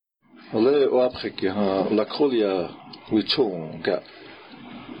le wapkhiki ha la kholia wichong ga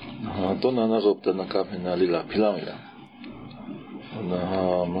ha donna na robta na kapena lila pilanga na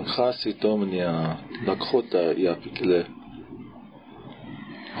ha makhasi tomnia la khota ya pikle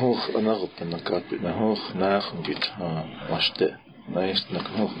hoch na robta na kapena hoch nachgit ha washte na ist na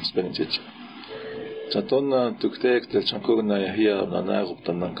hoch spenitich Chatonna tuktek tel chankogna ya na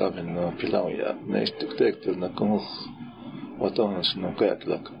robta na kapena pilanga na ist tuktek tel na hoch watona sno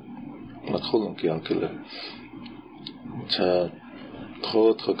kayaklak la kholon ki alkele cha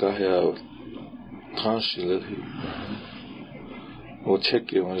trop kahya tranchile au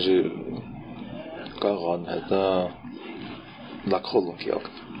check et j'ai caron hada la kholon ki alk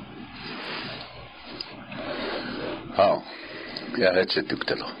ha ya hetse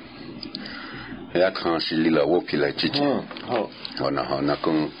tuktelo ya tranchile la wopila chichi ha ona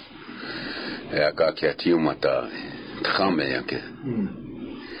kun ya ka kiatiu mata khame yake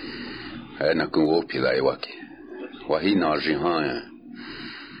na kun wopila iwake wahina jihan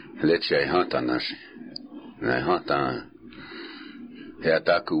leche hantanashi na hanta ya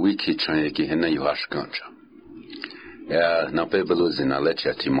taku wiki chanye ki hena yuhashkancha ya na pebeluzi na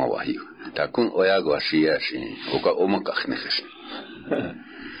leche timo wahiu takun oyago ashiyashi oka omakakhnekesh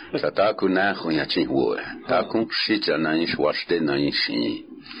taku na khonya chinwo takun shicha na ishwashte na ishi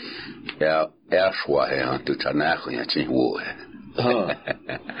ya shwa he antu chana khonya chinwo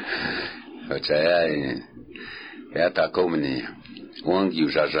ya takomni wangi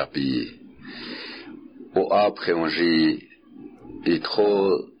ujajapi au après on j'ai et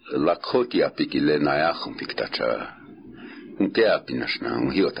trop la côte ya pikile na ya kompiktacha unte apinashna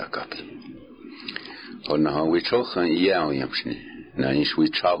unhiota kapi ona wichokhan ya yamshni na ish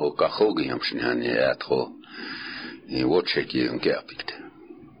wichaho ka khogi yamshni ani ya tro et wocheki unke apikte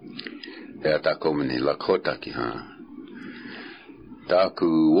ya takomni la kota ki ha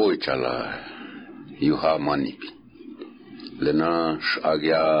taku woichala yuha manipi lena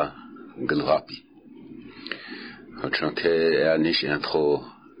agya glhapi achante ya nish intro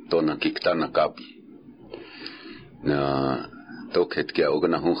tona kiktana kapi na toket ke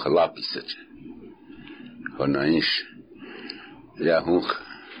ogna hun khlapi sech ona ish ya hun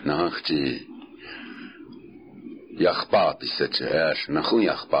na khti yakhpa sech ash na hun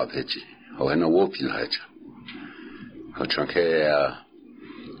yakhpa hechi ona wopil hecha achante ya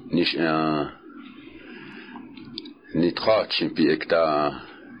nish nitra chimpi ekta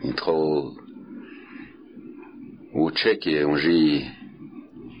nitro u cheki onji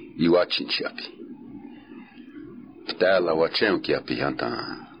iwachin chiapi tala wachem kiapi hanta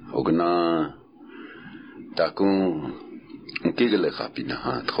ogna takun unkigele khapina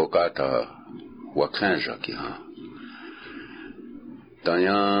ha trokata wakanja ki ha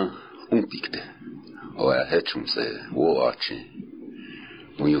tanya umpikte o ya hechumse wo achi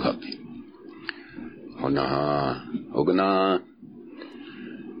mu happy ona ogna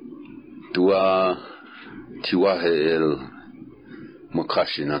tiwa hel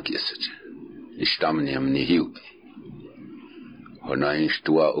makashina kiseche ishtamni amni hiupi ona ish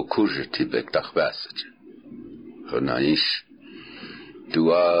tua okuje tibek takhbaseche ona ish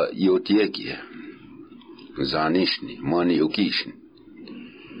tua yotieki zanishni mani okishni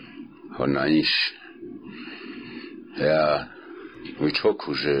ona ish ya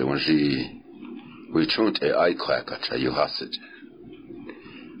wichokuje wanji wichunt aikrakacha yuhasej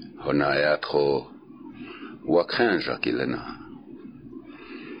ona ya tro wakanja kilena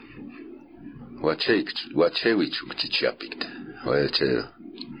wachewich kutichapikte wache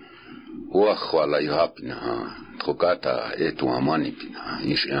wakhwala yuhapina trokata etu amani pina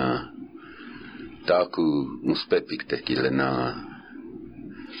isha taku muspepikte kilena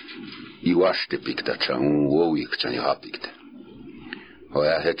iwashte piktacha wowik chan yuhapikte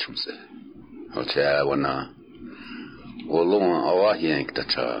hoya hechumse hoche wana olon awahienk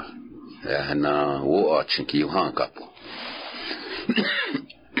tacha na wo achinki yuhan kapo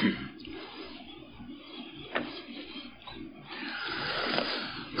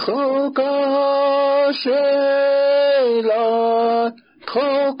khoka shela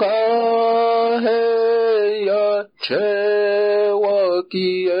khoka he ya che wa ki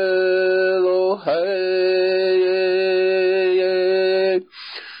elo he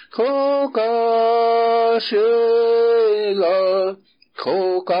khoka shela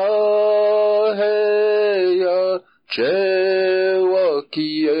khoka he ya che wa ki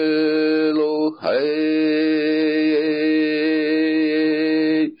elo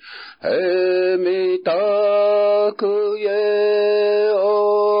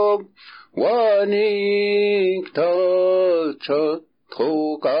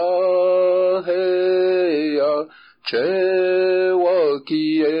troka he ya che wa ki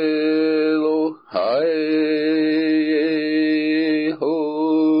lo hai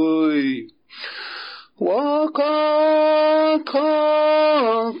hoi waka ka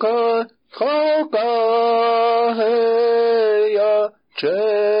ka he ya che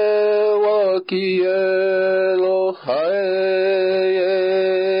wa ki lo hai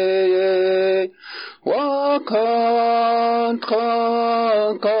waka ka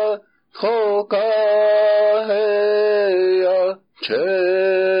he ya che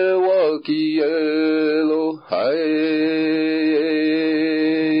wa ki lo hai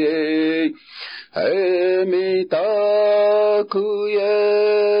hai mi ta ku ye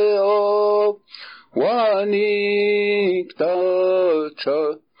o wa ni ta cha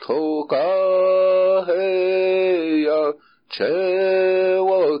to ka he ya che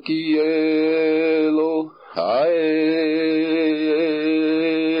wa ki lo hai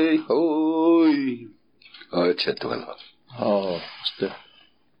hoi ce to la ste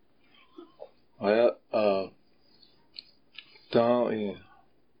aya ta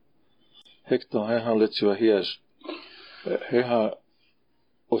hekto ha lechi wa hias ha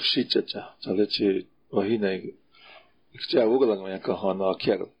oshicha ta lechi wa hina ikcha ugala ma ka ha na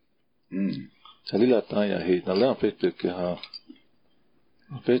kiago Salila tanya hi na la petu ke ha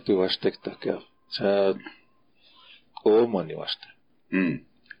petu wastekta ke sa o mani waste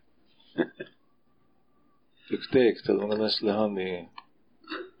tek tel nganas lehani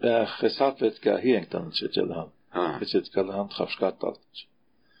ja gesafet ka hiengtan chelhan het kalhan khafskatat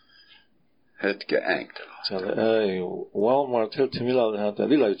het ke enkt sal Walmart helt timila ha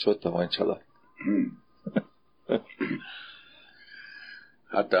lila chota wanchala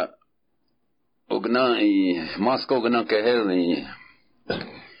hata ogna i Moscow ogna ke helni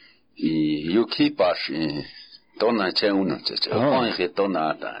i yuki pash tona che uno che on he tona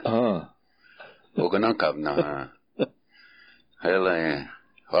ata ogna kabna hele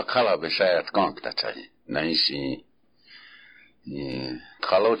wakala be shayat konkta chai naishi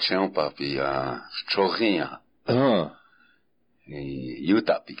khalo chen papi chogia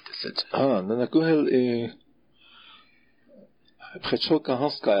yuta pikte set na kuhel Przechoka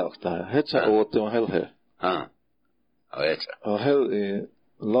hanskajachta, hecha o tym helhe. Hecha. O hel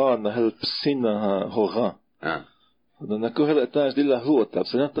la na hel psina hoga. Na kuhel etas dilla huota,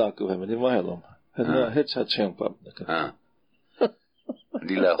 psinata kuhel ni mahelom. Hena hecha chempa.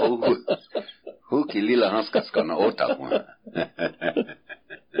 Dilla hu ki lila hanskas kana ota.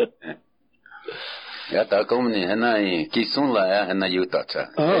 Ja ta komni hena kisun la hena yutacha.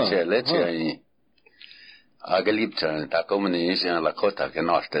 Leche Agalipcha ta komni isian la kota ke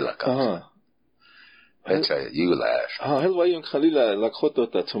noste la ka. Hecha yulash. Hel wayun khalila la kota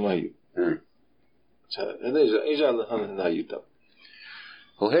ta tumayu. Cha eja la han na yuta.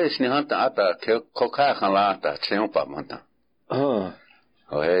 Ho hesh ni hanta ata ke koka khala ta chempa manta.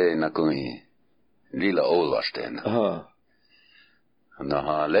 Ho he na kuni lila olwasten. Na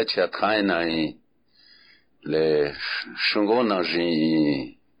ha lecha thaina le shungona ji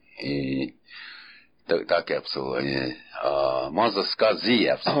tak yapso maza skazi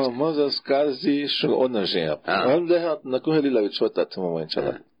yapso maza skazi shona jep ande hat na koheli la chota tuma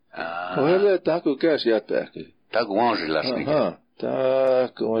wanchala koheli taku kash yata tak wange lasni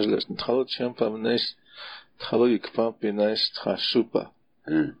tak wange lasni thalo chempa mnes thalo ikpa pinas thashupa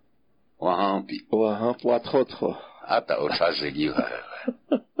wahampi wathotho ata o chajegi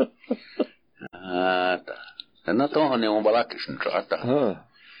ata na to ne on balakish ata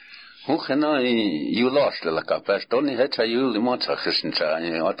Hoe gaan je last de la pers? Dan het je jullie moeten gissen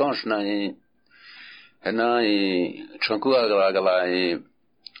zijn. Althans, na je chankua gala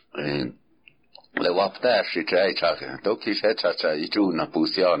le waptash je chaken. Donc is het je doet na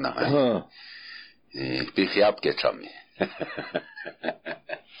pusiana. Bichiap getami.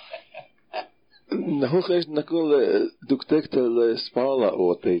 Hoe is na kul duktektel spala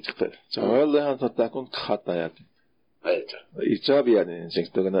o teitje. Zo wel dat dat komt gaat Ichabiani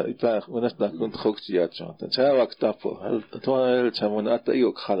singtogana ipah unas na kunt khoksiat chon cha waktapo toal chamonata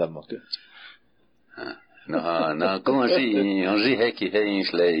yo khalamake na como si heki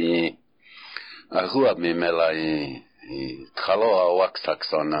heinsle agua me mela khalo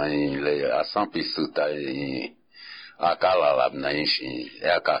waksaksona le asampisuta akala labna ishi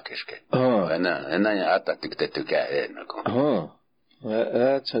akakeske ena ata tiktetuka na ko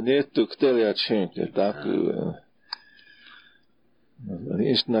chane tuktelia chinke taku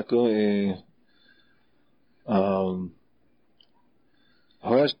is nako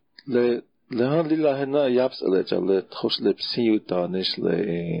hoest le han lila hena yaps le chale khosle psiuta nisle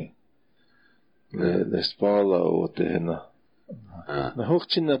le spala o te hena na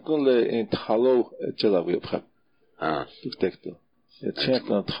hochchin nako le in thalo chela vi opkhap tuktekto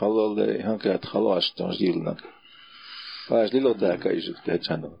Tjäntän talolle ihan käy taloasta on sillan. Pääs lilotää kaisut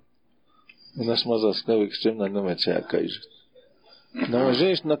tehtäno. Minäs mazas käviks semna numetää kaisut. No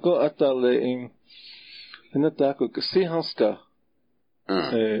jees nako atalle in. Minä taako si hanska.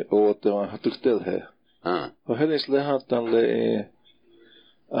 Ootava hatuktelhe. Och helis lehatalle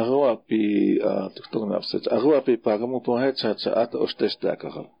aruapi tuktonapset. Aruapi pagamu pohetsat sa at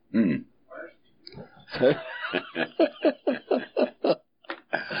ostestääkahal.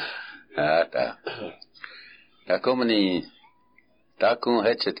 Tää komeni tää kun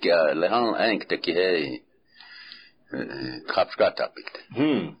hetsetkä lehan enkteki hei kapskatapikte.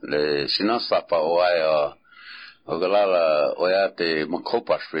 Le sinasapa oaja ogalala oajate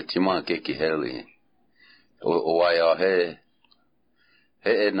makopas vetima keki heli. Oaja he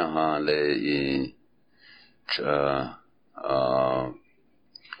enahan le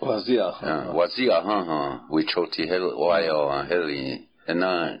wazia wichoti hel oaja heli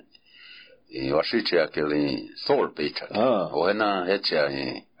ena washichia keli sol pecha ohena hecha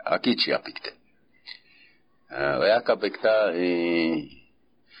akichia pikte oaka pekta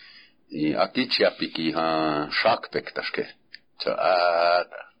akichia piki shak pektaske cha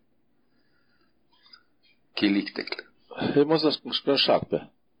kiliktekle he mosas kuskan shakpe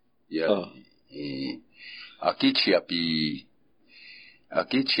ja akichia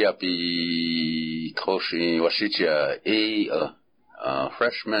pi koshi washichia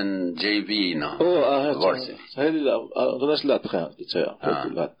freshman JV na. Varsity. Heillä on tällä träna itse ja.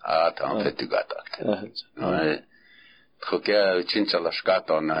 Tämä pettigata. Kokea chinchala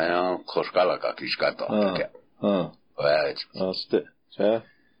skata na ja koskala kakiskata. Sitten.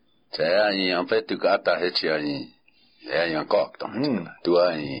 Se on pettigata hetja niin. Ja kokta.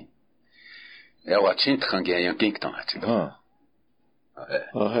 Tuo niin. Ja vad chintkan ja kinktan hetja.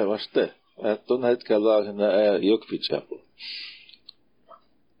 Hei vaste. Tuon hetkellä sen jokpitsa.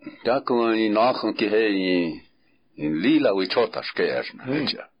 Ja kun niin nahonkin hei liila wichotas keäsnä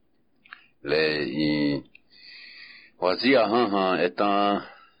hetja. Le wazia eta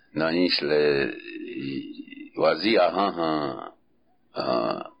na isle wazia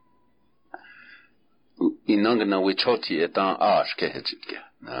inangna wichoti eta aske hetja.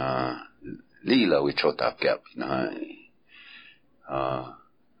 Liila wichota kap na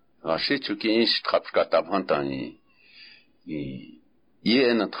Washichuki is trapskata bantani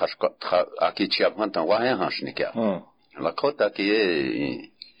Ien akichia pantan wahen hansnikia. La kota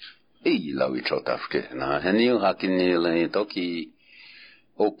ki la wichotafke. Na heniu hakini le toki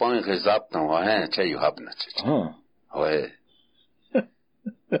opan rezaptan wahen chayu habnat. Oe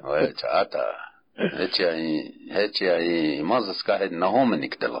chata. Hechia mazaska hed na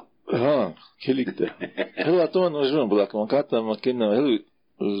homeniktelo. Kilikte. Hela tuon on juon bulak mon kata ma kenna helu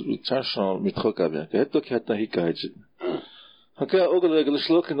chanson mitroka bien. Hetto kata hikaichit. Hakka ogele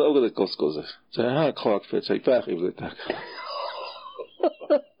gesloken ogele koskoze. Ze ha kwak vet ze vaag iblet tak.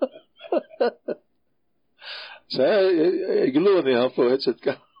 Ze gloni ha po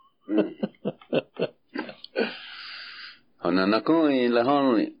etsetka. Ana nakoi la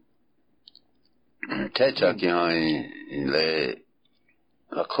han techa ki le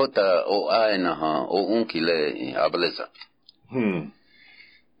la kota o aina ha o unkile ableza.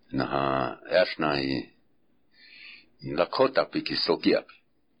 Na ha erstna la kota piki sokiapi.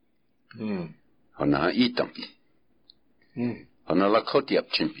 Ona itampi. Ona la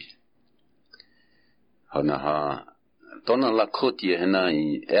kotiap chimpi. Ona tona la kotie hena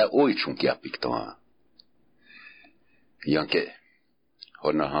oichunkiapik toa. Yanke.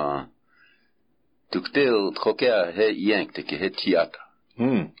 Ona tuktel trokea he yankte he tiata.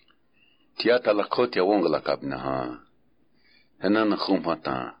 Tiata la kotia wongala kabna hena na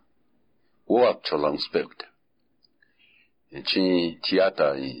khumata. Woap cholang spekte. Chi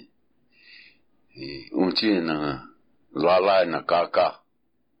tiata unchi na lala na kaka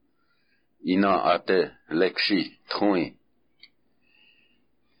ina ate lekshi thui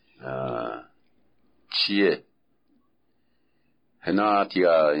chie hena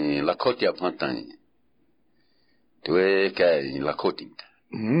tia lakotia pantan tuwe kai lakoting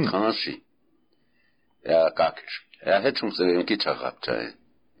kanshi ya kakish ya hechum se unki chagapta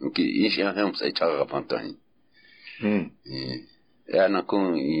unki isha hem se chagapantan Ja na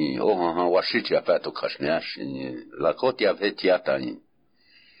kun washitia pato kashniash la kotia vetiata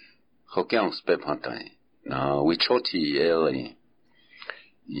hokiam spepantai na wichoti ele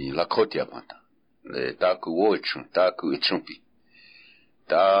la kotia panta le taku wochu taku ichumpi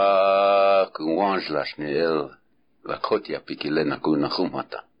taku wanjlash ni el la kotia pikile na kun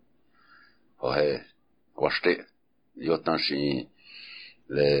khumata ohe washte yotanshi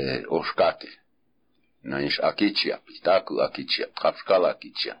le oshkati na ish akichia, taku akichia, kapskala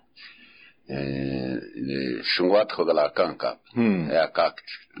akichia. Shungwat hogala kanka, kak,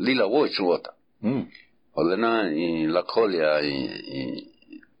 lila woi shungwata. Olena la kolia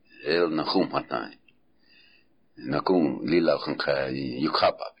el nakum hatna. Nakum lila kanka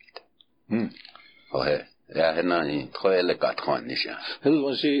yukapa bit. Ohe, ya hena troele katron nisha. Hel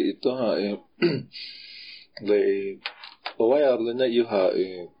wansi toha le waya lena yuha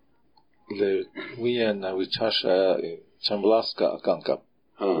le wiena wichasha chamblaska kanka.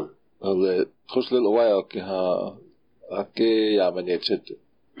 Le khosle waya ki ha ake yamane chet.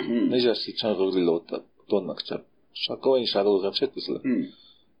 Neja si changli lota tonakcha. Shako in shadol gachet isla.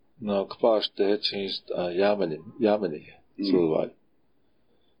 Na kpash te changed yamane sulwai.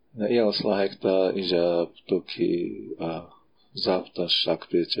 Na iel slahekta ija toki zavta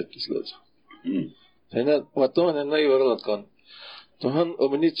shakpe chet isla. Hena waton na yorlat kon. Tohan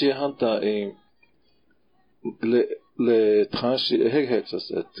omnichi hanta le tranche hexas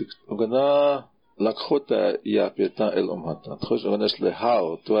ogana lakhota ya peta el omhata khos oganas le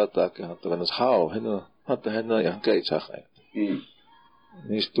hao tuata ka oganas hao hena ya kai chakha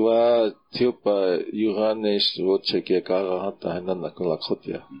nis tua tiopa yuganes rocheke ka hata hena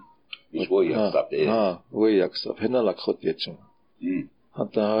lakhotia wo yaksap hena lakhotia chum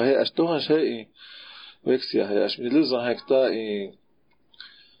hata he astoha she vexia he asmiliza hekta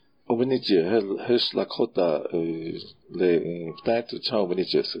Obeniche hes lakhota le taito chao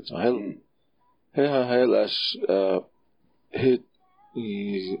obeniche se hel hel as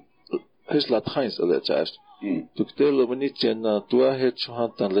hes la trains le chast tuktel obeniche na tua he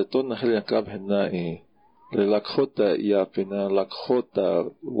chuhatan le ton hel kab hena le lakhota ya pena lakhota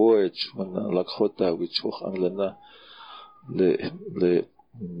voyage na lakhota wichuh anglena le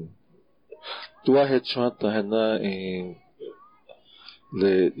tua he chuhatan hena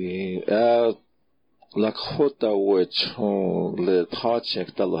le lakhota wech le thachek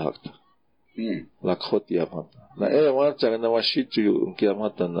talahakt lakhoti amata na wacha na washitu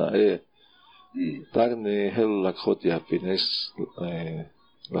kiamata na tagne hel lakhoti happiness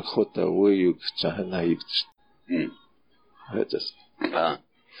lakhota weyuk chahna yikt hetas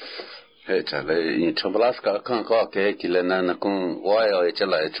heta le in chamblaska kan ka ke kilena na kun waya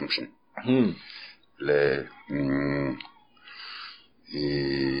echala echumshin le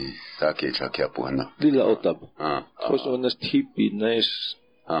sake chakia puana lila otab khos onas tipi nice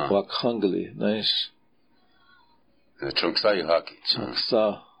wa khangli nice chungsa yaki chungsa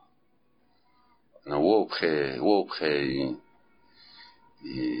na wo phe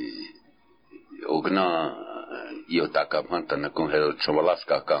ogna yotaka phanta na kun hel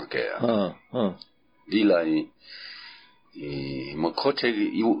chamblaska kan ke lila makhoche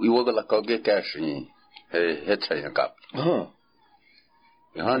iwogala ka ge cash he chaya kap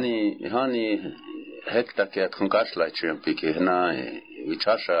Hani hekta ke atkunkash piki hna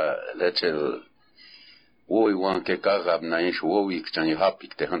vichasha lechel woi wan ke kagab na ish woi kchan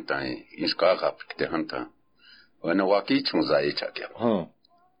hapik te hanta ish kagab te hanta wana waki chunza icha ke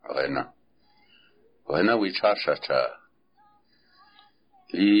wana vichasha cha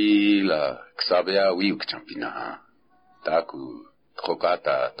ila ksabya wi kchan pina taku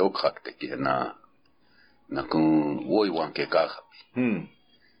khokata tokhak te ke na kun woi wan ke kagab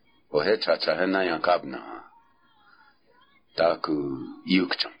Ohe chacha hena yang kabna taku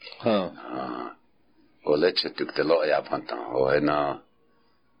yuk champi o leche tuk te lo ya panta o hena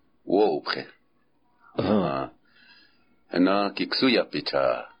wo upre hena kiksuya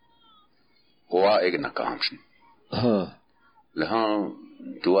picha oa egna kamshin lehan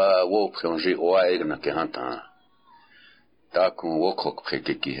tua wo upre oa egna ke hanta taku wo kok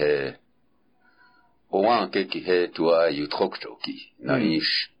preke ki he oa ke ki he tua yutrok choki na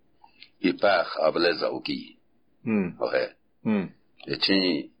ish Ipach ableza uki. Ohe.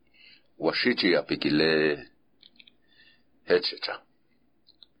 Echini washichi apikile hechecha.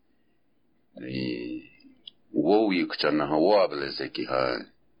 Wo yukchana hawa ableze ki ha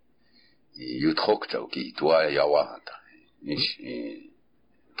yutrokcha uki tuwa yawa hata. Nish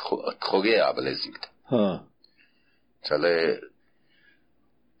troge ablezingta. Chale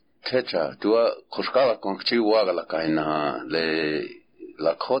checha tuwa kushkala konkchi wagala kaina le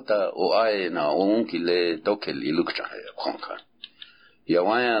Lakhota o ae na o unki le tokel ilukcha konka.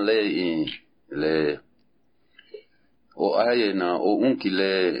 Yawaya le o ae na o unki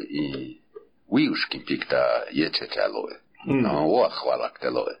le wiushkin pikta yeche chaloe. Na o akhwalak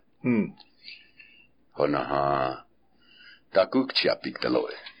teloe. Hona ha takukchia pikta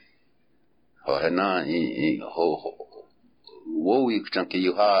loe. Ho hena ho wo wiushkan ki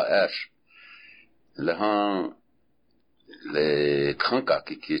yuha ash. Le han le kranka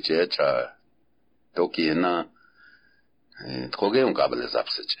ki checha توكي هنا تخوجيهم قبل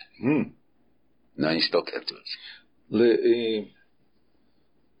زابسج نايش توكتوش ل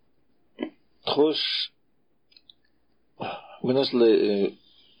تخش بالنسبة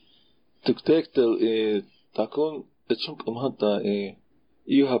تكتكتل تكون تشونك أمهاتا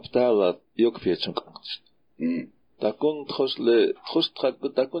يهبتالا يكفي تشونك تكون تخش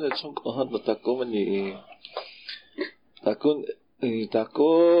تكون تشونك أمهاتا تكون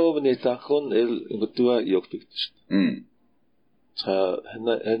الغتوا يكفي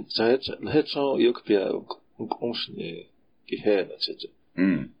هنا هتشون يكفي أمشني كهنا تجا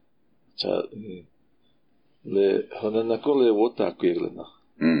le hona nakon le wota kwirlena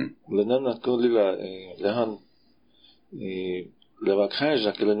lena nakon lila lehan le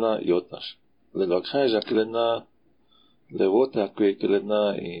vakhanja kelena yotnas le vakhanja kelena le wota kwirlena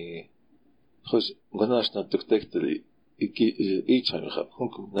khos gonash na tukteli iki ichan khap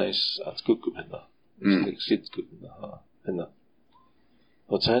hunkum nice atkukum hena sit kukum hena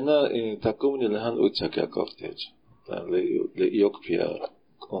otana takomni lehan utchakya kortej le yokpia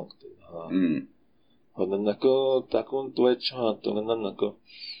konkt هناكو تكون تويتشان تنانكو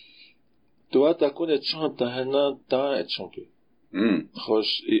توا تكون تشان تهنا تا تشانكي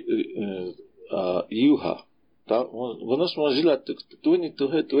خوش يوها تا وناس ماجيلا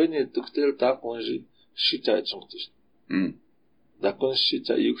تويني تكتل تا كونجي شيتا تشانكتش تكون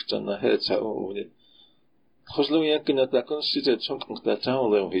شيتا يوكتنا هيتا وني خوش لو يمكن تكون شيتا تشانكتا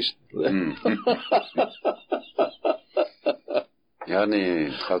تاون لو هيش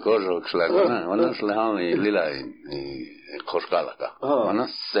يعني خاكوجو كلاكنا وانا سلهاني ليلاي خوشكالكا وانا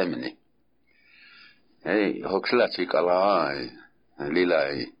سمني اي هوكسلاتي كالا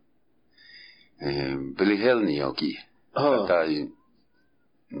ليلاي بليهلني يوكي تاي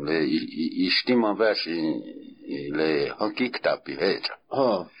يشتيما باشي لي هوكيكتا بيهيجا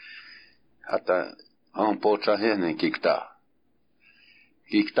حتى هم بوچا هني كيكتا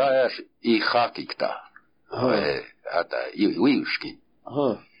اش إيخاكيكتا هذا يويشكي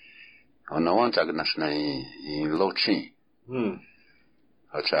أنا وانتاج نشنا لوتشين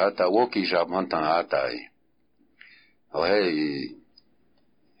هذا وكي جاب هنتا هذا وهي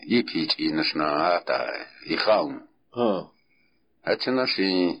يبيج نشنا هذا يخاون هذا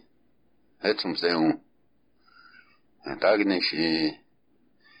نشي هذا مزيون تاج نشي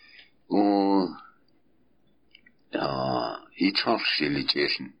يتشانش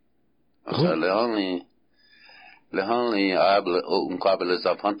ليجيشن هذا لهاني قبل مقابل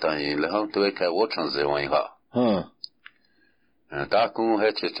زفانتاي لهان تويكا واتشان زوينها تاكون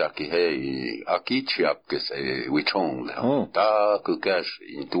هتش تاكي هي اكيتشي ابكس ويتشون لهان تاكو كاش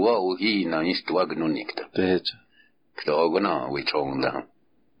انتوا وهي نانيستوا جنونيكتا بيتش كتوغنا ويتشون لهان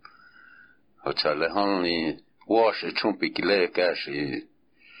هتش لهاني واش تشومبيكي له كاش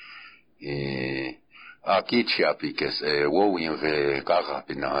اكيتشي ابكس ووين في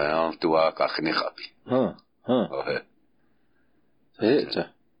كاغابينا انتوا كاخنيخابي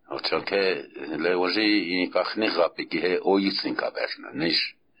هيتا وشان كه لوجي كاخني غابيكي هي اويسين كابشنا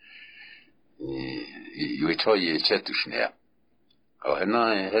نيش يويتوي تشتشنيا او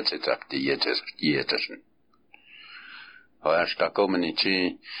هنا هيت تاكتي يتشن او اشتا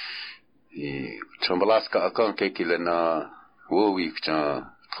كومنيتشي تشمبلاسكا اكون كيكي لنا ووي كتا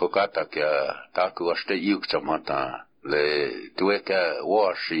خوكاتا كا تاكو اشتا يوكتا ماتا le tueka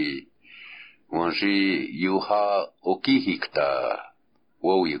washi wanji yuha okihikta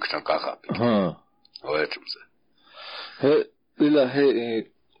wo yukta kagapi oechumse he ila he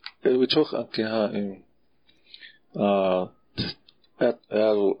we toch anke ha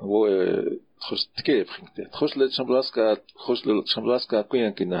wo khostke bringt khosle chamblaska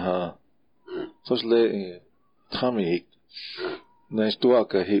kuyankina ha khosle thamik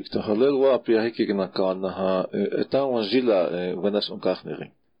نشتوك هيك تخلل وابي هيك كنا اتا وانجيلا وناس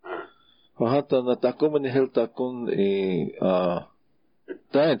انكاخنيرين وحتى نتاكم من هل تكون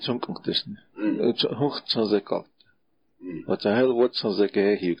تاين تشونكتشن هوخ تشنزكات وتهل وات تشنزك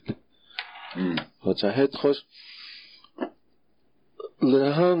هيك وتهت خوش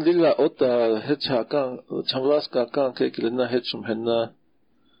لهان ليلا اوتا هتشا كان تشملاسكا كان كيك لنا هتشم هنا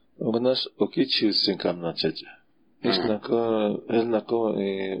وناس اوكيتشي سينكامنا تشجا إشناكو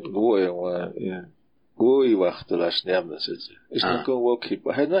غوي وقت لاش نعمل سجى إشناكو وكيب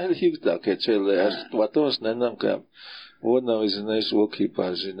هنا الهيبتا كتشيل واتوس ننام كام ونا إزنايش وكيب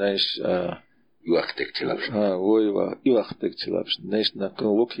إزنايش يوقتك تلابش وي يوقتك تلابش نايش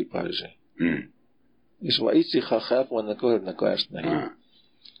ناكو وكيب إيش وإيشي خاف وناكو ناكو إشنا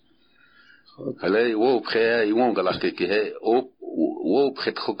هلا وبخير يوم قلقك هي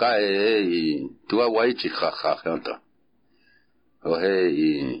وبخيت خكاي توا وايتي خاخ أنت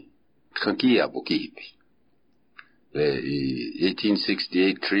وهي tranquilla bokipi. Le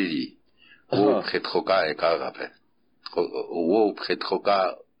 1868 treaty, o pretroka e karape. O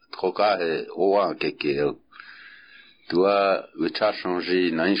pretroka e oan keke. Tua wicha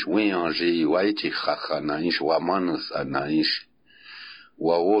change naish wiange waichi khacha naish wa manus naish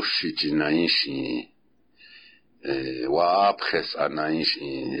wa oshiji naish wa apres naish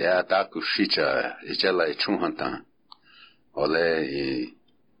ya taku shicha echela echunhanta ole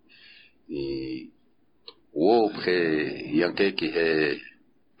wo pre yanke ki he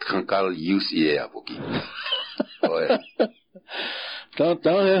trankal use ye apoki oe Tant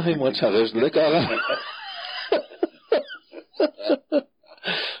he mo charge le cara.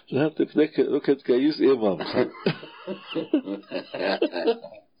 لا تفتكر وقت كيس إمام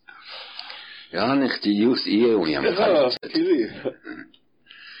يعني اختي يوس إيه ويام خلاص كذي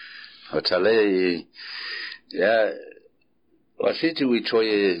وتالي يا وشيتي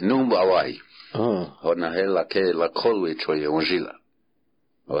ويتشوي نوم بواي هنا هلا كي لا كل ويتشوي ونجيلا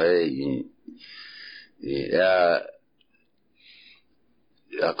وهي يا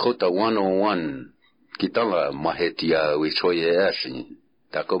كوتا 101 kitala mahetia wichoye ashi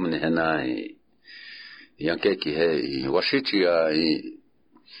takomne hena yanke ki he washitia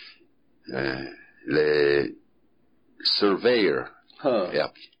le surveyor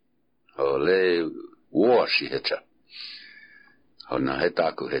yep o le washi hecha ona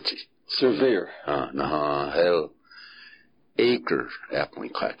heta ku hechi surveyor na hel acre apoi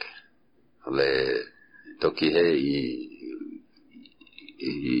kak le toki he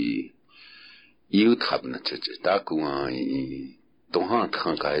you tabna cheche taku tohan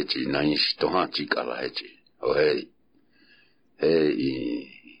khanka hechi naish tohan chikala hechi o hey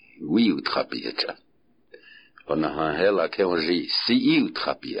we utrapi hecha ona hela ke onji si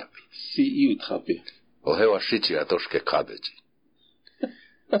utrapi o he washichi atoshke kabeji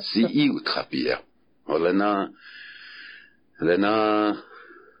si utrapi o lena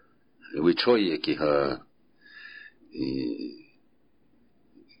wichoye ki ha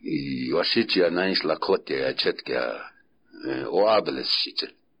washichi anaish la kote ya chetka o abeles shite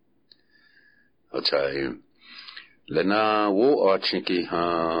ochai lena wo achinki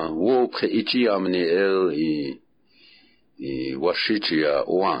ha wo pre ichi amni washichi ya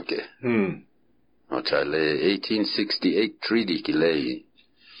oanke ochai le 1868 treaty ki le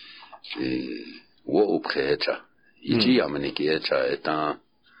wo pre hecha ichi amni ki hecha etan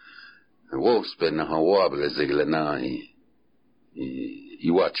wo spena ha wo abeles lena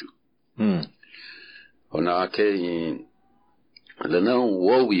iwachu ona ke lena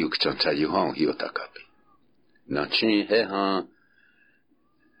wo wi ukchanta yuhan hiotakapi na chi he ha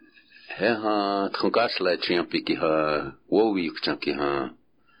tronkas la chi piki ha wo wi ukchanki ha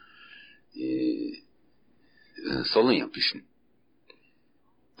solin pishin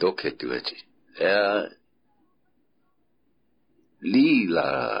doke tuechi li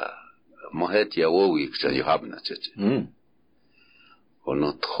la mohetia wo wi ukchan yuhabna cheche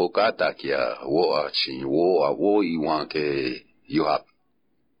ono trokata kia wo achi wo iwanke yuhap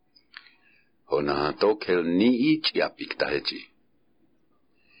ona tokel ni ichi apikta hechi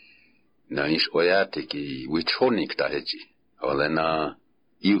na ish oyate ki wichonik ta hechi olena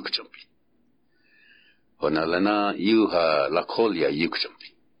yukchampi ona lena yuha lakolia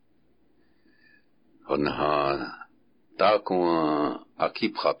yukchampi ona taku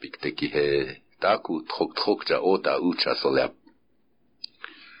akiprapik te ki he taku trokja ota ucha solep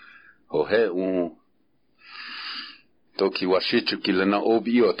o he toki washichu kilena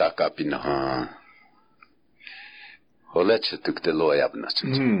obio takapina o leche tukte loyabna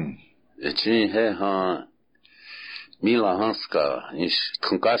echi he mila hanska ish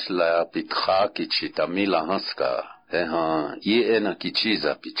kunkashla pitha kichita mila hanska he ye ena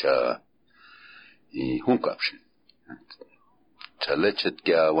kichiza picha hunkapshin chalechet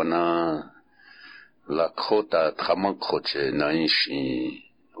kya wana la khota thamakhoche naish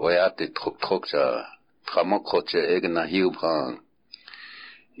oyate trokja thamakhoche egna hiubhan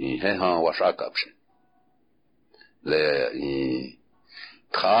he washakapshin le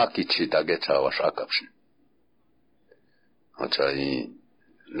Trakichi dagecha washakapshin. Achai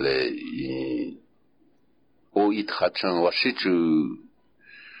le o itkhachan washichu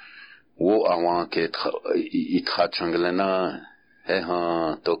wo awan ke itkhachan glena he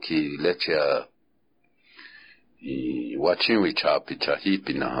toki lecha wachin wicha picha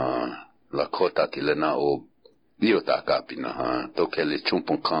hipina la kota kilena o biota kapina tokele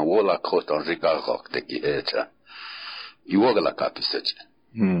chumpon kan wo la kota rika rock te ki echa iwoga la kapiseche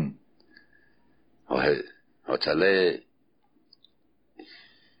Ochale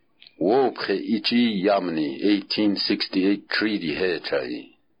wo pre ichi yamni 1868 treaty he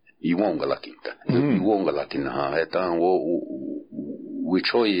chai iwonga lakinta iwonga lakin ha eta wo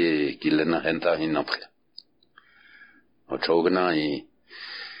wichoye kilena henta hinapre o chogna I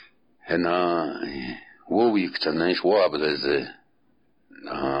hena wo wiktana is wo ableze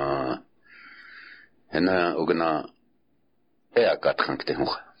hena ogna katkankte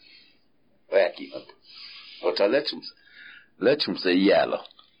ho ki o letchum se yalo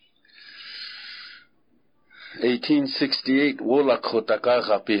 1868 wo la kota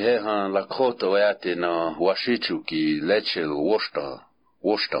ka pihe han la kota wate na washichu ki lechel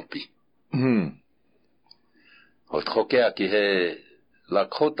washtampi o trokea ki he la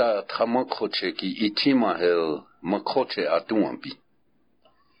kota tramakroche ki itima hel makroche atuampi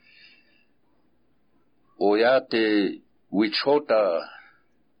o yate wichota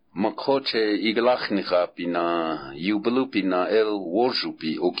makroche iglachnika pina yublupi na el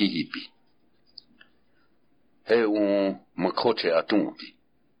wojupi okihipi he makroche atuampi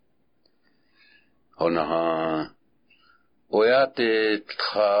ona oyate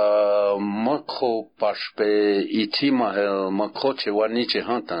tra makro pashpe itima hel makroche waniche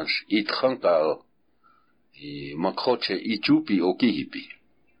hantansh ithankal I makroche ichupi okihipi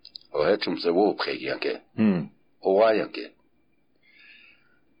o hechum se wo pregianke o wayanke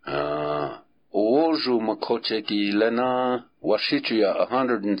oju makroche ki lena washichuya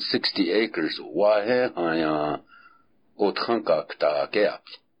 160 acres wahe haya othanka kta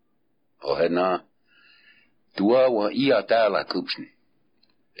keapi o hena Dua wa ia tala kupsni.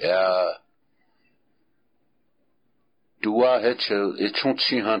 Ja. Dua hechel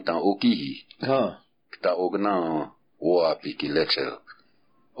echonchi hantan okihi. Ha. Kta ogna o apiki lechel.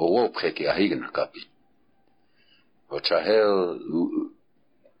 O wo preki ahigna kapi. O cha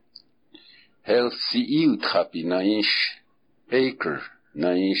hel si iu trapi na ish acre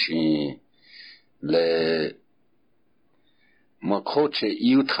na ish le makroche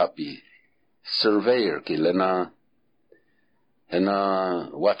iu trapi. Surveyor ki lena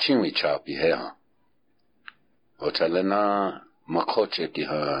watching chapi he ha o chalena makroche ki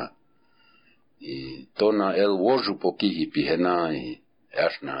ha I tona el woju poki hipi hena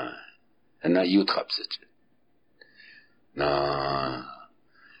hena yutrapset na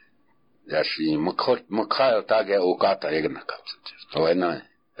yashi makhayo tage okata egna kapset o hena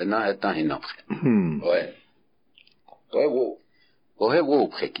heta hinapre o he wo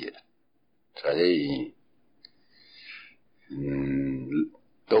preki Trai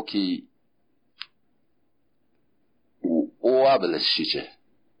doki o abeles shiche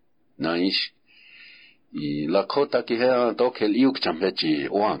naish I la kota ki he dokel iuk champechi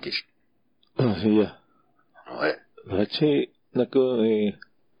o ankish ja Lachi nako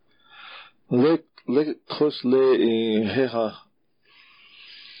le tros le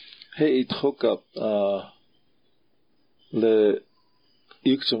he itrokap le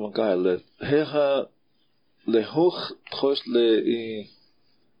Ik zou maar kijken. Hij le hoog trosle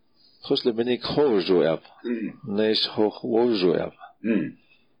ben ik hoog zo heb. Nee is hoog wo zo heb.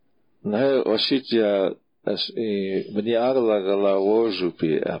 Nee als je ja als ben je la wo zo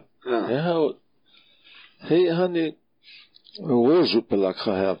pi heb. Hij han die wo zo pelak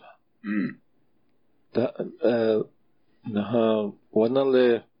heb.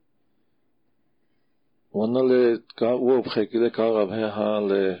 Wanneer ka wo prekile karab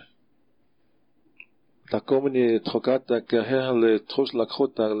le ta komni trokata ke le tros la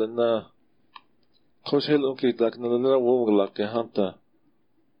khota lena tros hel onke tak na wo la ke hanta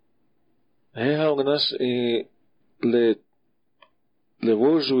ngnas le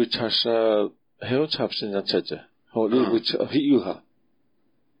wo ju chasha hel chapsin na chacha holi which hiuha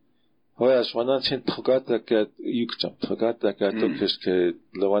hoyas wana chen trokata ke yukcham trokata ke to keske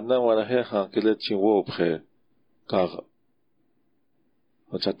le wana ke le chin wo pre kar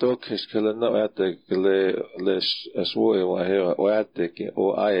o chato keske le na ate le aswo o ate ke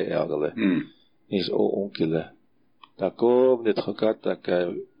o ai agale is o onkile tako ne trokata ke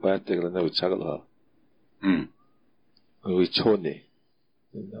ate le na uchagala o chone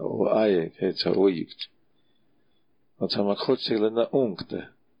o ai ke cha o yukt o chama khoche le na onkte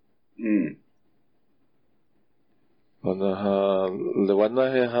le wana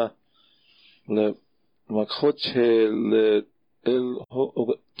he le makhoche le el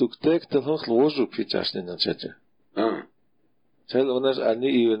tuktek te hoch loju pichasne na cheche chel onas ani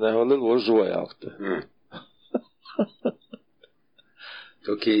I na hol loju ayakte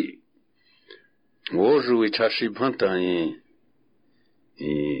toki loju ichashi banta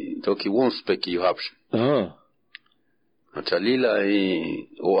toki won speki habs Chalila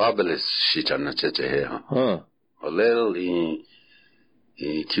o abeles shichana cheche he ha olel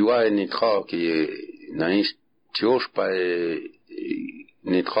tiwa ni kha ki naish tiosh pa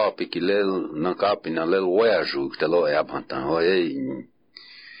ni trapi ki lel na kapi na lel voyage te lo e abantan o e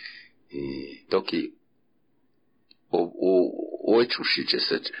toki o chushi je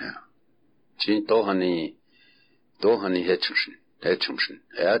se chin tohani hechumshin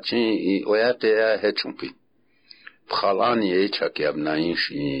ya chin o ya te ya hechumpi phalani e chake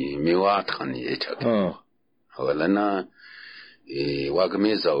abnaish miwat khani e chake wala na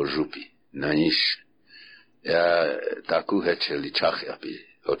wagmeza o jupi naish ya taku hecheli chakhe api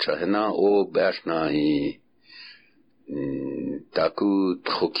o chahena o bashna taku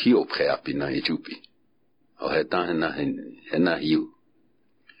troki o pre api na jupi o heta hena hiu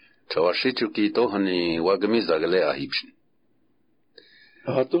chawashichu ki tohani wagmeza gale ahibshin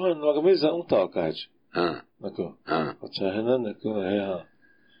tohani wagmeza unta kaj nako o chahena nako ha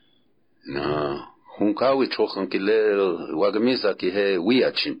na hunkawi chokhan ki le wagmeza ki he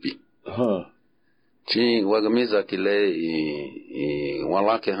wiya chimpi Chin wagamiza kile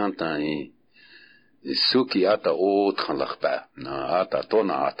walake hanta suki ata o tkhalakhpa na ata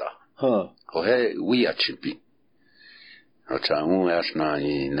tona ata ho he wi achimpi acha un ashna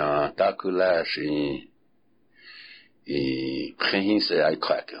na takulash prehinse ai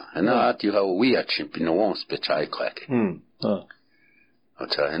kraka na ati ha wi achimpi no on spechai kraka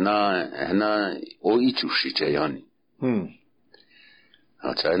acha na o ichushi chayani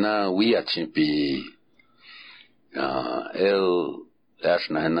acha na wi achimpi el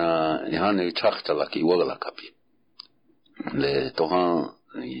ashna na ihani chachtala ki wala kapi le tohan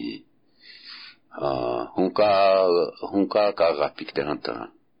hunka ka rapik de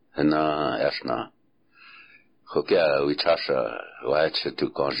hanta na ashna khokia wichasha wache tu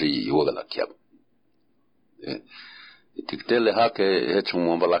kanji wala kiab tiktele hake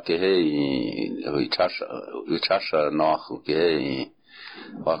hechum wala ke he wichasha na ke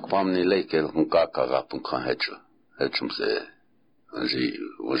wakpamni leke hunka ka rapun kan hechu hechum se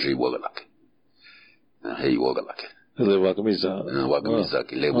oji wogalake hey wogalake le wagamiza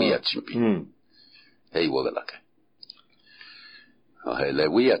ki le wi achimpi hey wogalake hey le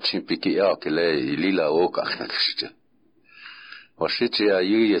wi achimpi ki ya ki le lila oka khachite washite ya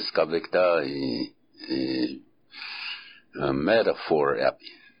yuyes kavekta metaphor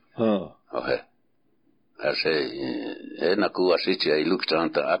api okay ashe ena ku washite ya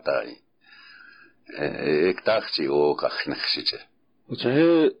iluktranta ata ektachi oka khachite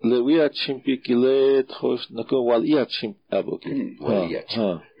Chahe le wia chimpi kile thos nako wal ia chimp aboki wal ia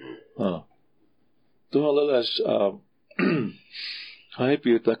chimp to halalas hai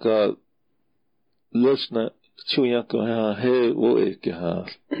pi taka losna chuya ko ha he o e ke ha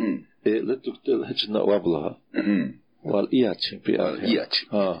e le tuktel hechna wabla wal ia chimpi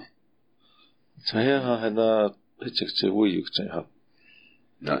chahe ha hana hechche wo yuk chaha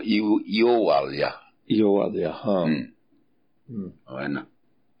na yo wal ya ha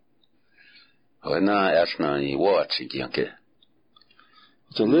Oena ashna ni watch yanke.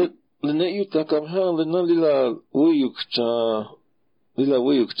 So le ne yuta kam ha le na lila uyukcha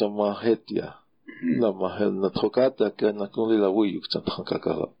mahetia. La mahel na tokata ke na kun lila uyukcha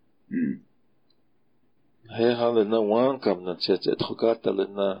thankaka. He ha le na wan kam na cheche tokata le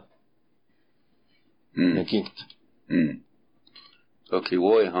na kinkt. Okay,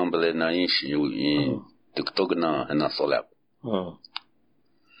 wo humble na ishi tuktogna na solap.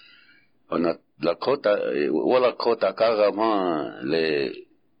 Ona wala kota kagama le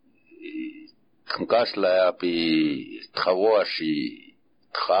kamkasla api trawashi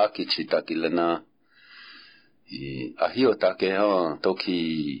traki chitakilena ahio take ha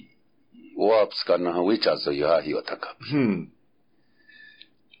toki waps kana wichazo ya ahio taka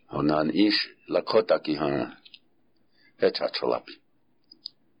ona ish la kota ki ha hecha cholapi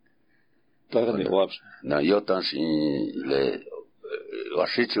tagani waps na yotanshi le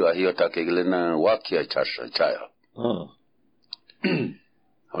washichu ahio take glena wakia chasha chaya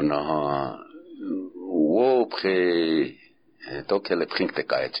ona wo pre toke le printe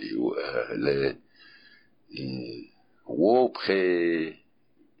kaiti le wo pre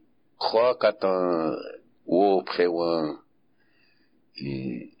crois qu'attend wo pre wan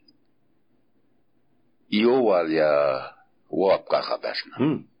io walia wo apka bashna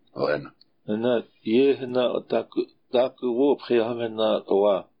ona na ye na taku wo pre hamena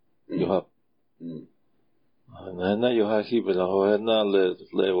toa yoha na yoha hibela ho na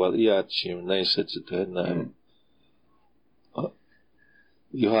le wal ia chim na setete na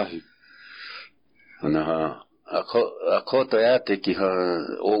yoha ona akota yate ki ha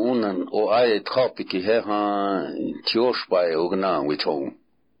o unan o ai topic ki ha tioshpai ogna wichong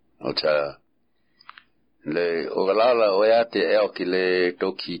ocha le ogalala o yate ki le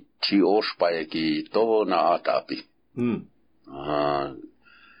toki tioshpai ki to na atapi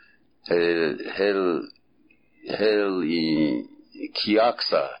hel i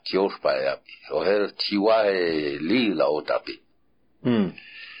kiaksa kiospa yapi o hel tiwahe li la otapi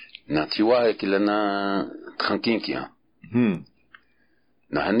na tiwahe kilana tranquinkia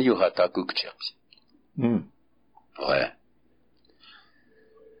na haniu hataku kchapi ouais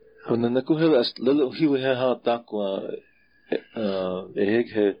on na ku hel as lelo hiwe ha takwa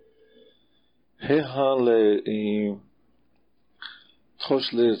he le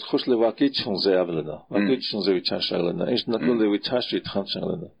Trosle wakit chonze avlena wakit chonze vichashalena is na ku le vichashi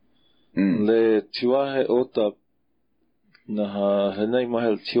thanchalena le tiwa he ota na henai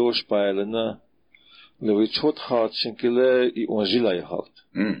mahel tiosh paelena le vichot hat chinkile I onjila ya halt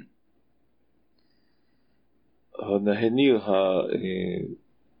na henil ha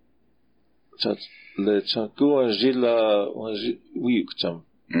chat le chanku onjila wiukcham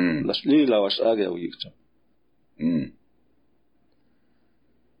lasli la was aga wiukcham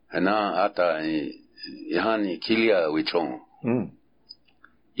hana ata yani kilia wichong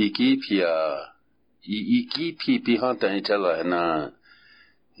iki pi hanta itala hana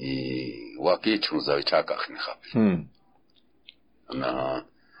wakichun za wichaka khni khapi na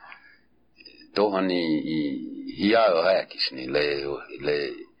tohani hiya hayakishni le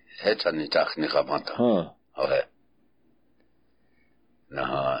hetani takhni khabanta okay na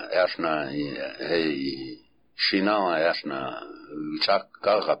erstna hey shina erstna chak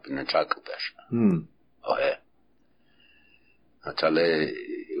karapina chak pesh okay atale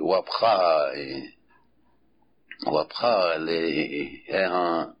wapha le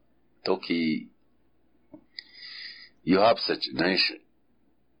toki you have such nation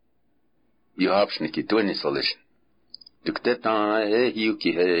you have sniki tweni solution dukteta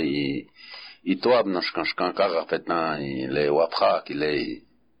yuki I toab nashkan karapetna le wapha ki le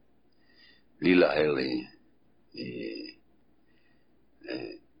lila heli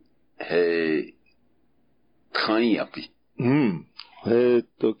he khani api he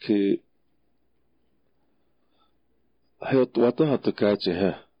toki he wata hatu kache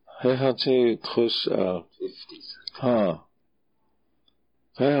he hanche trosh ha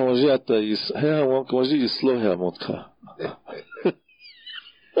he wanji ata he wanji islo he motka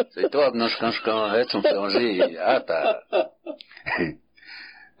c'est toi nashkan he ton wanji ata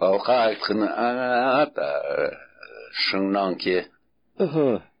au khna ata shunanke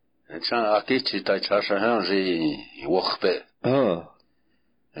chan akichi ta chasha hanji wokhbe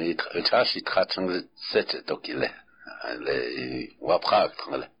chashi tkhachang sete tokile le waprak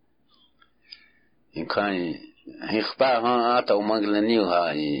le inkai hikhba ata umangle ni ha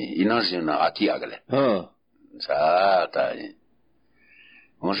inajina atiagle sa ta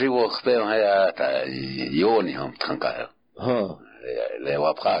onji wokhbe ha ta yoni ham tranka le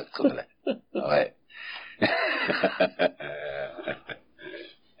waprak le ouais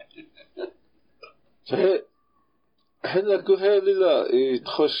هنا كهاليلا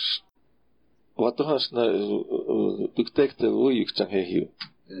تخش واتهاشنا بكتكت ويكتن هيو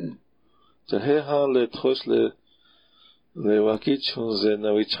تهيها لتخش لواكيتشون زي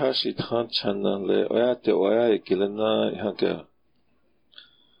نويتشاشي تخانشانا لأوياتي أوياي كلنا هكا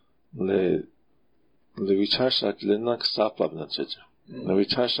لويتشاشا كلنا كسابلا بنتشجا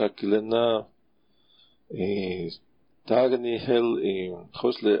نويتشاشا كلنا تاغني هل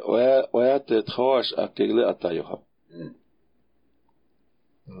تخش لأوياتي تخواش أكيغلي أتايوها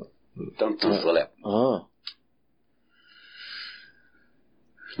tanto sole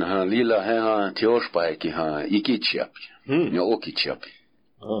na lila ha tioshpa ki ha ikichiapi no okichiapi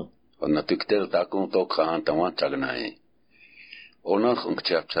ona tuktel ta kon to khan ta wa chagna hai ona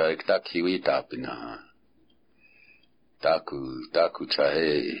khungchap cha ekta khiwi ta pina taku cha he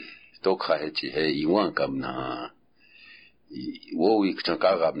to kha he chi he iwan kam na wo ik cha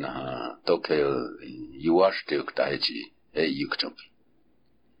ka gab na to ke yuash te ekta he chi he yukchap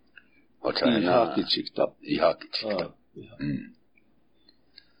Ihaki chikta.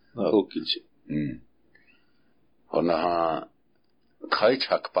 Na okichi. Ona khai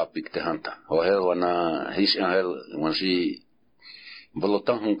chak papik te hanta. O hel wana his hel wansi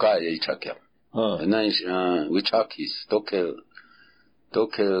bolotan hunka ye chakya. Na is wichakis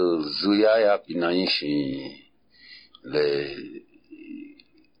tokel zuyaya pinaishi le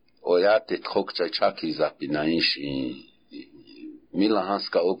oyate trokcha chakis apinaishi Mila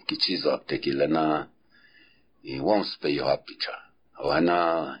hanska opki chiza tekilena wons pe yo hapicha wana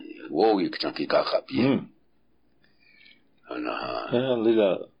wo yikchan ki ka khapi ana lila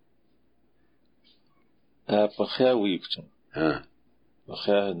pa kha yikchan pa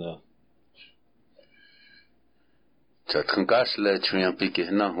kha na chatkankas le chuyan pike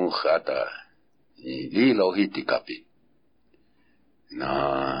na hu khata li lo hiti kapi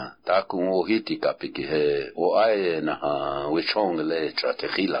na taku o hiti kapiki he o ai na wichong le cha te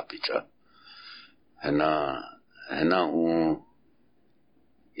khila picha hena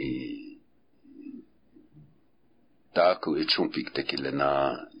i taku e chumpik te kile na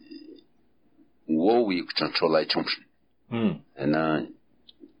wo wi kuchan cholai chumpshin hena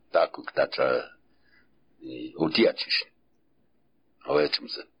taku ktacha o tiachishin o e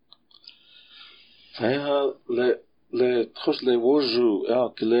chumse le tros le woju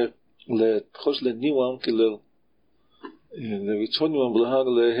que le tros le niwan que le vichoni wan blaha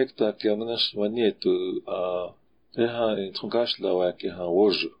le hekta que amanas wanietu ha tronkash la wa que ha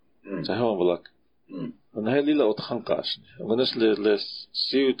woju ja ha blak ona helila ot khankash amanas le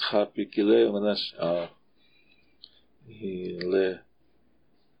siut khapi que le amanas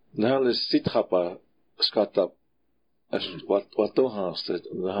le sit khapa skata as wat to ha stet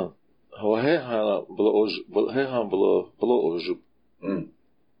هو هيها بلو أوجب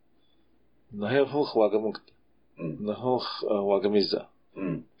نهيه هوخ واجمكت نهوخ واجميزة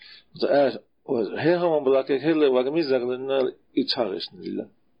هيها من بلاك هلا واجميزة لنا يتشارش نلا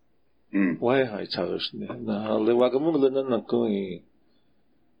وهيها يتشارش نه اللي واجمك لنا نكون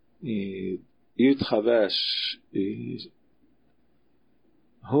يتخباش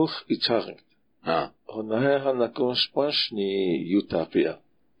هوخ يتشارش هنا نكون سبانشني يوتابيا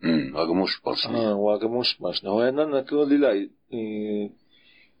واجموش بس واجموش ماشنا هو أنا نقول لي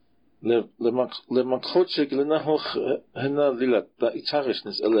لما خدش لنا هو هنا ليلا يتشارش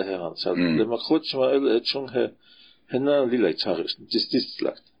نسأله هان سال لما خدش ما إل تشون هنا ليلا يتشارش تستيس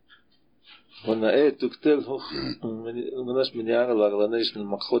لك هنا إيه تكتل هو مناش من يعرف لغلانيش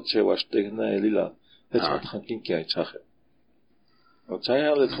لما خدش واشته هنا ليلا هتشون تخنكين كي يتشارش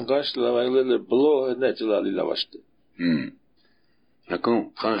وتشايها لتخنقاش لما بلو هنا جلا ليلا واشته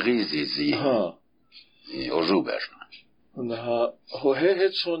نكون فرنغيزي أوجوبر هو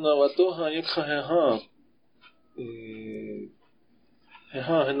هيتشون واتوها يكها ها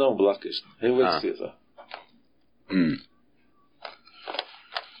هنا بلاكش هي ويتسيزا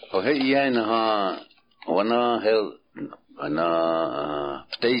وهي يعني وانا هل انا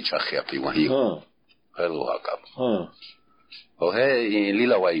بتيجي اخيابي وهي هلو هاكاب وهي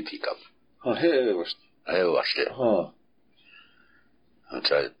ليلا واي بيكاب هي واشت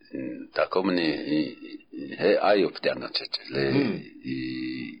تاكمني هي ايو بتاعنا تشل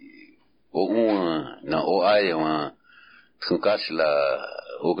نا او ايو تنكاش لا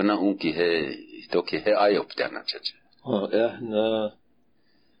وغنا اونكي هي توكي هي ايو بتاعنا تشل احنا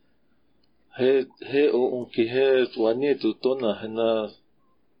هي اونكي هي تواني تونا هنا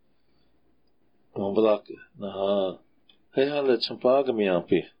بلاك نا هي هلا تشمباغ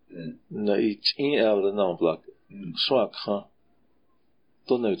ميامبي نا ايتين ال نا بلاك سواك ها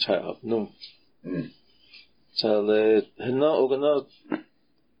تونا يتشاف نو تشال هنا اوغنا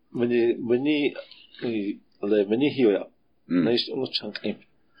مني هيويا نايش نوتشانكين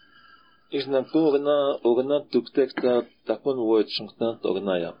is na ogana tuktekta takon word chunkna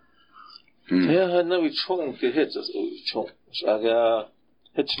ogana ya he na wi chong ke hets chong aga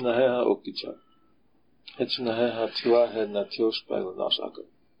hetsna he okicha hetsna he tiwa he na tios pa na saka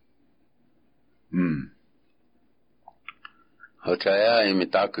hochaya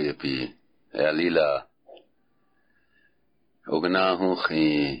imitaku yapi alila ogana hu khi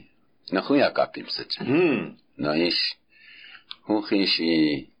na khuya kapim sech na ish hu khishi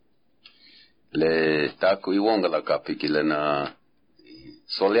le taku iwonga la kapiki le na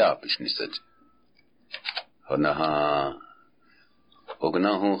solia pishnisat ona ha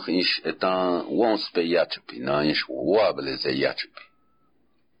ogna hu khish etan wons pe yachupi na ish wable ze yachupi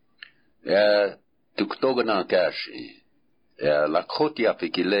ya tuktogna kashi ya la khoti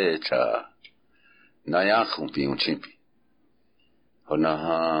apiki le cha na yakhum pi unchimpi ona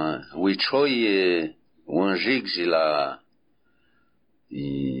ha wi choye wonjigzila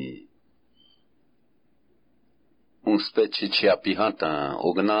un specie ci apihanta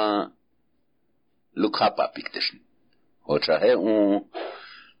ogna lukhapa pikteshin ocha he un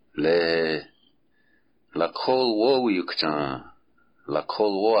le la kol wo yukcha la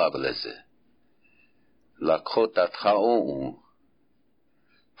kol wo ableze la kota trao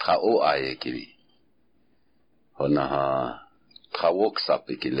ayekivi ona ha trao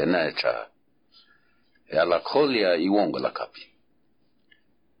ksapiki lenacha ya la kolia iwongo la kapi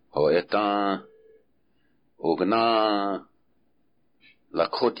ho etan ogna la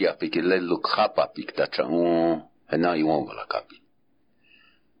khotia pikile lukhapa piktacha hena iwongo la kapi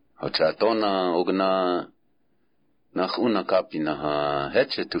hocha tona ogna na khuna kapi na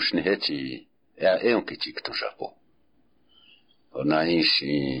heche tushni hechi ya eonke chikto japo ona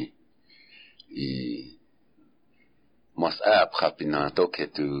ishi mas app kapina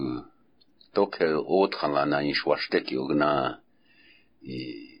toke autre la na in schwarte ki ogna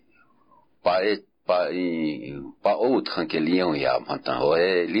pas autre que lion ya maintenant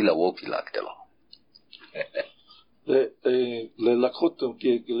ouais lila wopi laktelo le lakhotum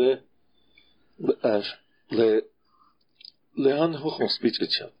ki le han hochon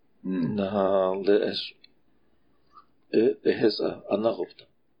spitcha na le es anarofta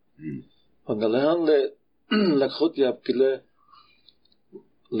und le han le lakhot ya kile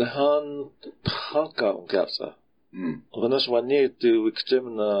le han thanka ungapsa und das war nie du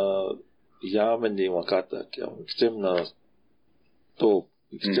extremna Ямени маката, экстремна топ,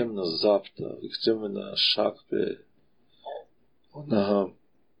 экстремна запта, экстремна шакпе. Она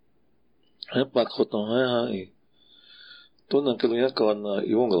пак хотон и то на километр на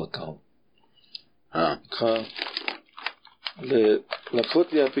юнгал кам. Ка le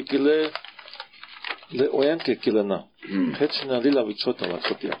лакотия пикиле le оянке килена. Хечна лила вичота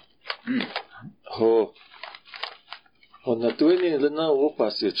лакотия. Ho на туени лена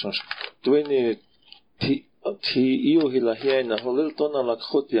опаси чонш. Tueni ti io hila hiena holil tona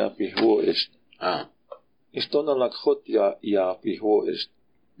lakhotia pi ho ist. Istona lakhotia ja pi ho ist.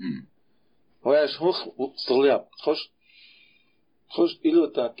 Ho es hoch solia. Khos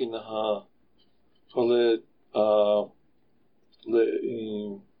ilota kinaha hole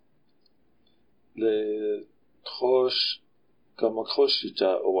le khos kama khosita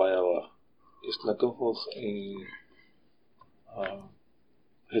owayawa. Ist na hoch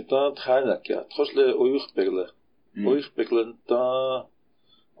Hetan thainakia, trosle oirpegle ta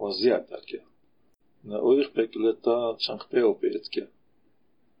oziatakia. Na oirpegle ta chankpe opetkia.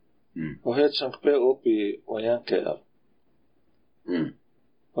 Ohet chankpe opi oyankea.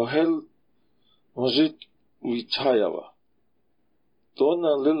 Ohel mojit wichayawa.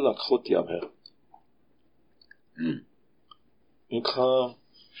 Tona lilla khotiam her. Inka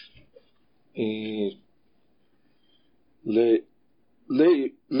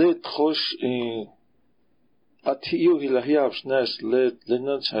le trosh atiyo hilahia shnas le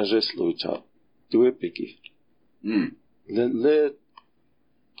nan changes locha tu epiki le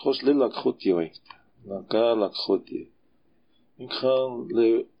trosh le lakhoti ouais na ka lakhoti inkan le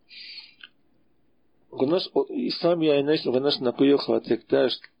gonas isami aynes gonas na kuyo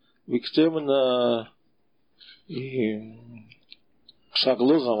khatektash viktemna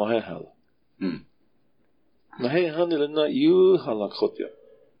shaglo gama hal Nahe hanilena yu halakhotia.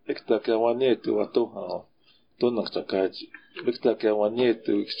 Ekta kawanetu atoha. Tonak chakaji. Ekta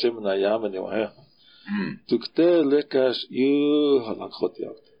kawanetu extremna yamani wahe. Tukte lekas yu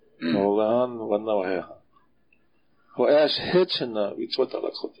halakhotia. Nolan wana wahe. Ho ash hetchena vichota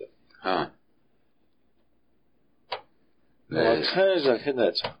lakhotia. Wa khaja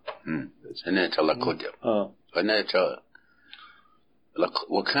henacha. Henacha lakhotia. Henacha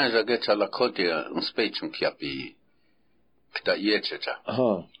وكان جاءت على كودي نسبيتهم كيابي كتا يجتا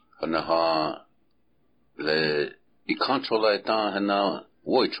هناها ل يكنترول ايتان هنا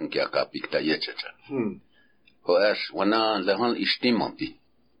ويتهم كيابي كتا يجتا هو اش وانا لهان اشتيمان بي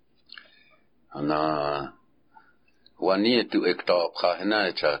هنا وانيه تو اكتا بخا هنا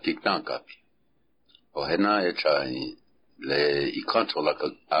ايتا كيكتان كابي وهنا ايتا ل يكنترول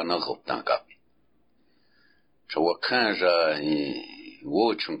انا غبتان كابي شو كان جا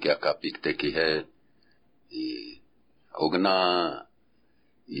ووچون کیا کاپیک ته کی ہے اوگنا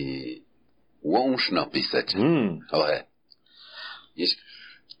وونشنا پیسچ او ہے اس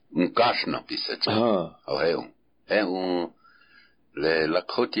کاشنا پیسچ او ہے le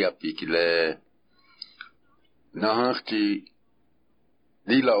lakhotia pi ki le nahti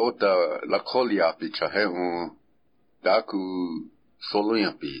lila ota lakholia pi chahe daku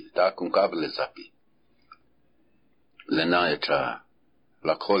soluya pi daku kable sapi le naetra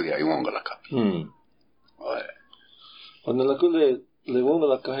la colia y wonga la capi. Cuando la cole le wonga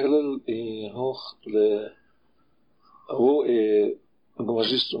la kahel hoch le wo como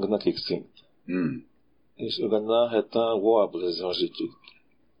justo na kixing. Es ogana heta wo ablezanjitu.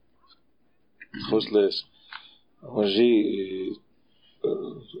 Khosles hoji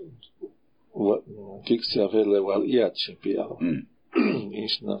kixi avele wal iachi pia.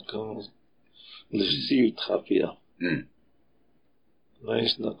 Isna kan le jisi trapia.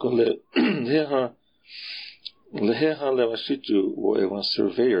 Mas na cole leha le wasitu o ewan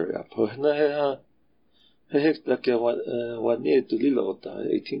surveyor ya po na hekta ke wani tu lila ota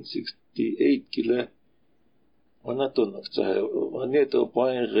 1868 kile wanato na tsa wani to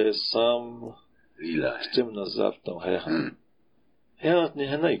point resam lila stem na zapta ha ni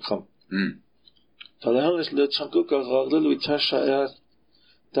hana ikam talahan le chanku ka gagdel wichasha ya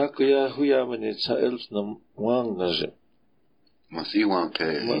takuya huya mani cha elf na wang naje 我希望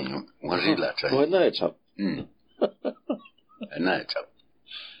可以，我是来着。我那也差。那也差。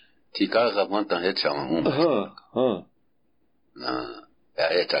提高个我当一场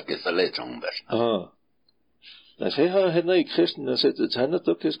也差给是那种呗。那谁还那一开始那是才那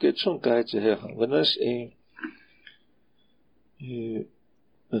都开始给冲改这些，我那是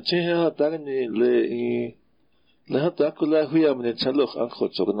这些大概你来打过来会要么你才落安可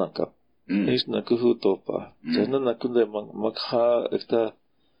做个那个。is na kuhu topa jana na kunde makha ekta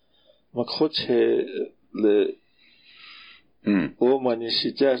makhoche le o mani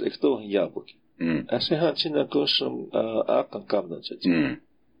shijas ekto yabuki ase ha china kosum a kankam na chachi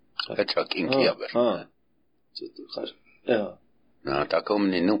acha kinki yaber to khar ya na ta kom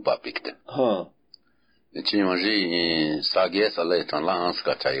ni nu papikte Ci mangi saghe sale tan la ans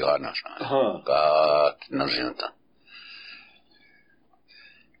ka chaiga na ka na jinta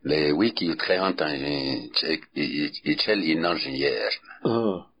le wiki très longtemps il chel ingénieur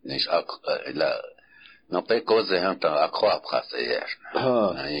n'est la non pas cause hanta à quoi après hier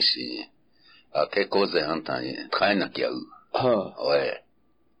ici à quelle cause hanta traîne qui a ouais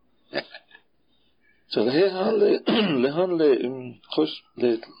so le han le khos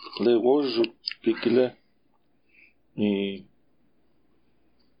le woj pikle ni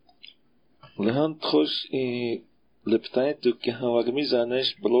le han khos le peut-être que wagmi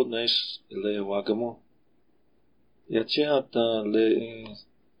zanesh blodnesh le wagmo yachata le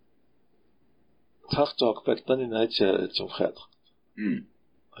tachtok pektani nacha zum khadr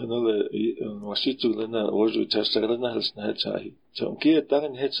ana le wasitu lena woju tsagrana halsna hachahi zum ki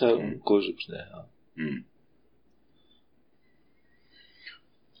tagan hacha kozupsne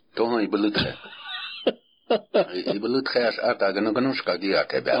Toh ibelut khas ata ganoshka dia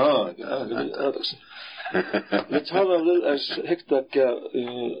tebe يتحرر هكتك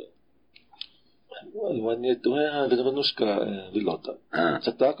ونيتوها غنوشكا للوطا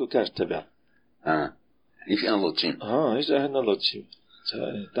تتاكو كاش تبع إيش أنا لطيم إيش أنا لطيم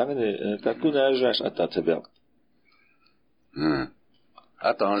تعني كاكونا أجاش أتا تبع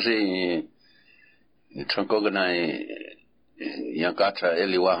أتانجي تشانكوغنا يانكاتشا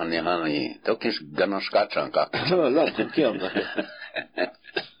إلي واحد يهاني توكيش غنوشكاتشا لا تكيامنا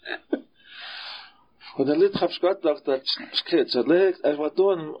وده اللي تخاف شكات دكتور شكيت ليك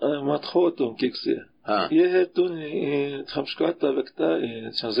أجمعتون مدخوتهم كيكسي يهتون تخاف شكات بكتا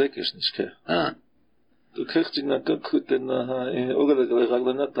شنزكش نشكي تو كيختنا كنتنا أقول لك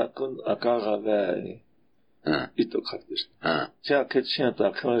غلنا تكون أكارا باي إتو خاتش شا كتشين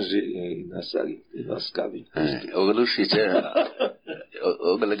تاكونجي ناسكابي أقول شيء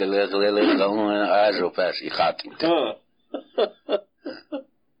أقول لك غلنا أجو باش يخاتم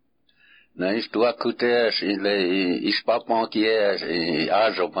Na isto tu acutes is papon que é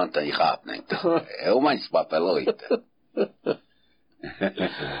ajo panta e rap, né? É o mais papeloide.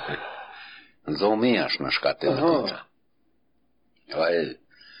 Zomias nas catelas.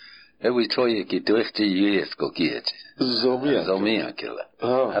 Eu estou aqui tu este ies coquete. Zomia aquela.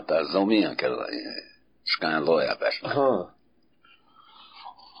 Até zomia aquela. Scanloia baixo.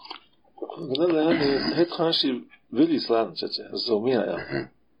 Não, é tranche Willisland, zomia ja.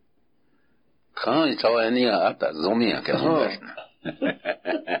 Kan je zou er niet uit, zo meer kan je best.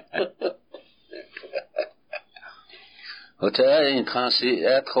 Wat hij in transi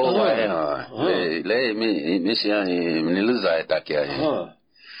het gewoon le missie in luza dat je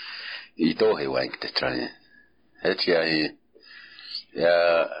ito he wank te trainen. Het ja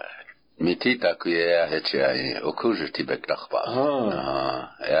mitita kuya het ja okuju tibek dakba.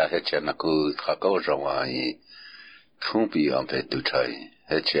 Ja het ja naku trako jawa trompi en fait du trai.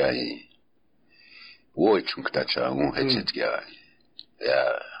 Het ja Ой, чунктача, он хочет я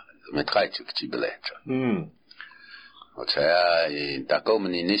метрайчик тибелеча. Вот я такому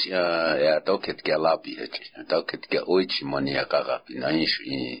не я токет я лапи хечи, токет я ойчи мания карапи, наиш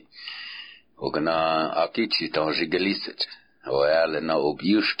и огна акичи там жигалисет, я лена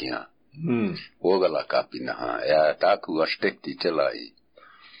обьюшкия, огала капина, я таку аштекти телай,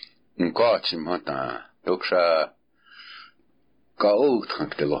 нкачи мата, токша као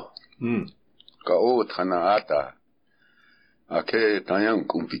транктело. Ka ootana ata ake tayang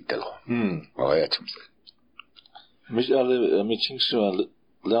kumpitelo ja chumse mis alle mitchingsu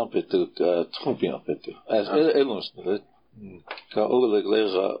lampet trompin apet as elons ka ogle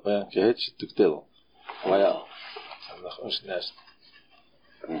lega ja het tuktelo ja nog ons nest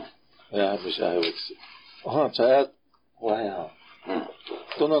ja mis eigenlijk chat ja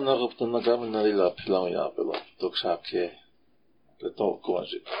tona nog op de gamen na la plan ja pelo toksake le to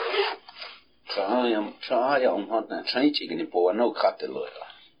konje Chaya on hot na change igni po no katel.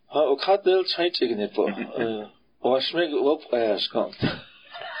 O katel change igni po. Washmeg wop ayashkan.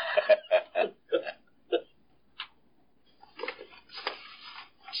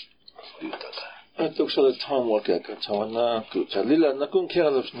 Tukso Tom waka tawana kucha lila nakun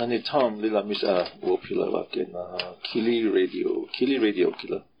kela nani Tom lila misa wopila wake na Kili radio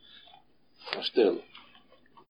kila. Still.